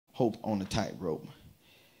hope on a tightrope.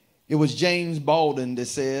 It was James Baldwin that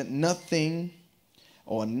said, nothing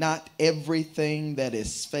or not everything that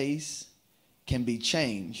is faced can be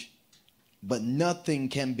changed, but nothing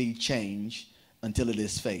can be changed until it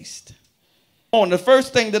is faced. The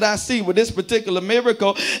first thing that I see with this particular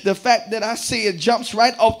miracle, the fact that I see it jumps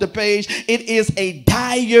right off the page, it is a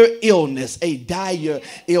dire illness. A dire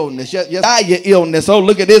illness. Yes, dire illness. Oh,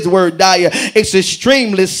 look at this word dire. It's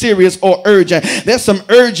extremely serious or urgent. There's some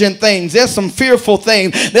urgent things. There's some fearful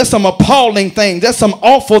things. There's some appalling things. There's some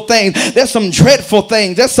awful things. There's some dreadful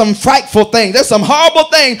things. There's some frightful things. There's some horrible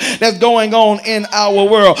things that's going on in our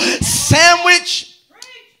world. Sandwiched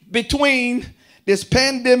between this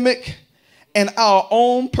pandemic and our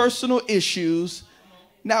own personal issues,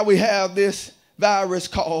 now we have this virus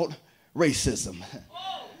called racism.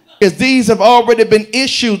 Because these have already been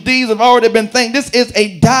issues. These have already been things. This is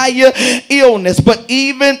a dire illness. But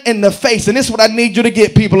even in the face, and this is what I need you to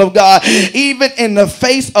get, people of God, even in the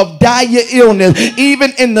face of dire illness,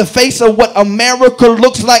 even in the face of what America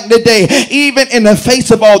looks like today, even in the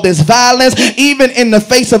face of all this violence, even in the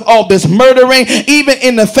face of all this murdering, even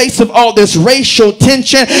in the face of all this racial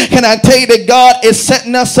tension, can I tell you that God is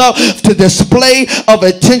setting us up to display of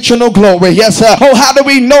intentional glory? Yes, sir. Oh, how do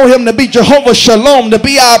we know him to be Jehovah Shalom, to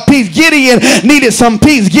be our peace? Gideon needed some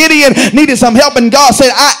peace. Gideon needed some help, and God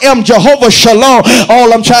said, I am Jehovah Shalom.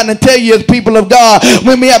 All I'm trying to tell you is, people of God,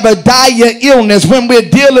 when we have a dire illness, when we're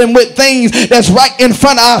dealing with things that's right in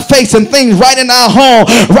front of our face and things right in our home,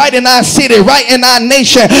 right in our city, right in our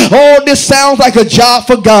nation, oh, this sounds like a job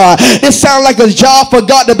for God. This sounds like a job for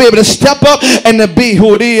God to be able to step up and to be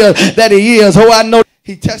who it is that he is. Oh, I know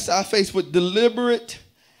he tests our face with deliberate,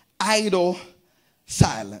 idle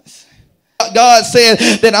silence. God said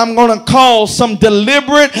that I'm going to cause some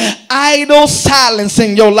deliberate, idle silence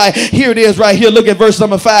in your life. Here it is right here. Look at verse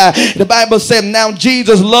number 5. The Bible said, now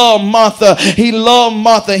Jesus loved Martha. He loved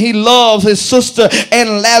Martha. He loves his sister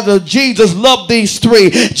and Lazarus. Jesus loved these three.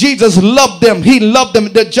 Jesus loved them. He loved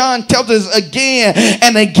them. That John tells us again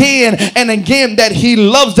and again and again that he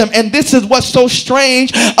loves them. And this is what's so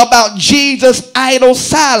strange about Jesus' idle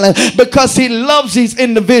silence, because he loves these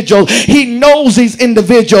individuals. He knows these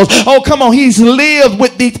individuals. Oh, come on. He's lived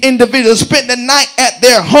with these individuals, spent the night at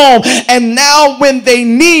their home, and now when they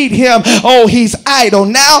need him, oh, he's idle.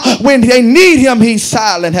 Now when they need him, he's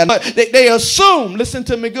silent. But they assume, listen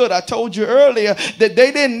to me good, I told you earlier that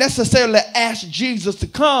they didn't necessarily ask Jesus to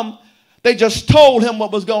come. They just told him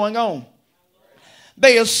what was going on.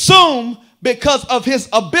 They assumed because of his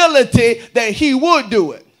ability that he would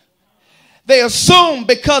do it. They assumed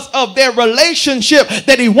because of their relationship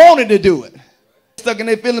that he wanted to do it. Stuck in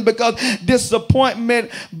their feelings because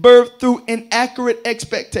disappointment birthed through inaccurate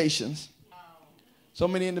expectations. So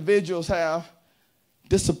many individuals have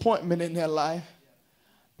disappointment in their life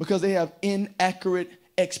because they have inaccurate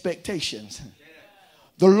expectations.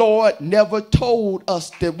 The Lord never told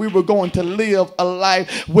us that we were going to live a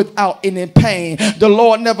life without any pain. The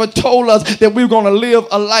Lord never told us that we were going to live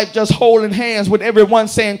a life just holding hands with everyone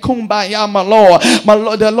saying, Kumbaya, my Lord. My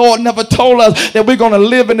Lord. The Lord never told us that we're going to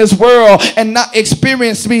live in this world and not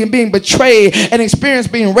experience being betrayed, and experience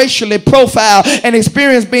being racially profiled, and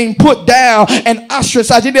experience being put down and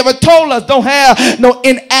ostracized. He never told us don't have no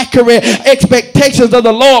inaccurate expectations of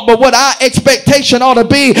the Lord. But what our expectation ought to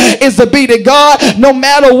be is to be to God, no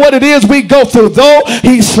matter what it is we go through, though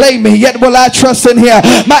he slay me, yet will I trust in him.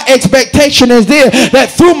 My expectation is this, that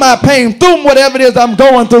through my pain, through whatever it is I'm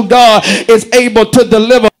going through, God is able to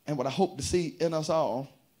deliver. And what I hope to see in us all,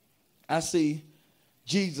 I see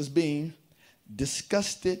Jesus being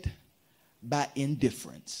disgusted by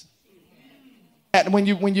indifference. And when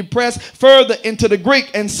you press further into the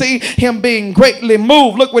Greek and see him being greatly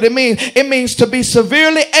moved, look what it means. It means to be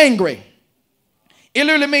severely angry. It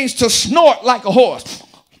literally means to snort like a horse.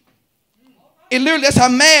 It literally, that's how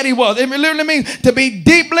mad he was. It literally means to be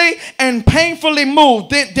deeply and painfully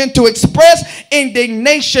moved, then to express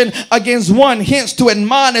indignation against one, hence to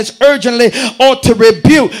admonish urgently or to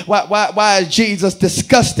rebuke. Why is Jesus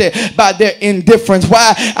disgusted by their indifference?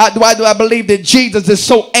 Why do I believe that Jesus is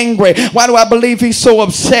so angry? Why do I believe he's so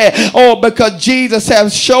upset? Oh, because Jesus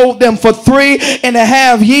has showed them for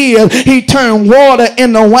 3.5 years. He turned water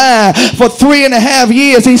into wine. For 3.5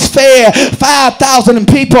 years, he's fed 5,000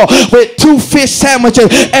 people with 2 fish sandwiches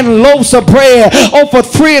and loaves of bread. Oh, for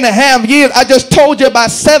 3.5 years, I just told you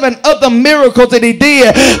about 7 other miracles that he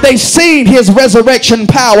did. They've seen his resurrection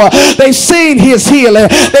power. They've seen his healing.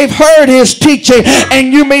 They've heard his teaching.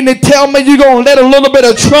 And you mean to tell me you're going to let a little bit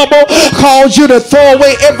of trouble cause you to throw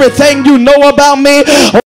away everything you know about me?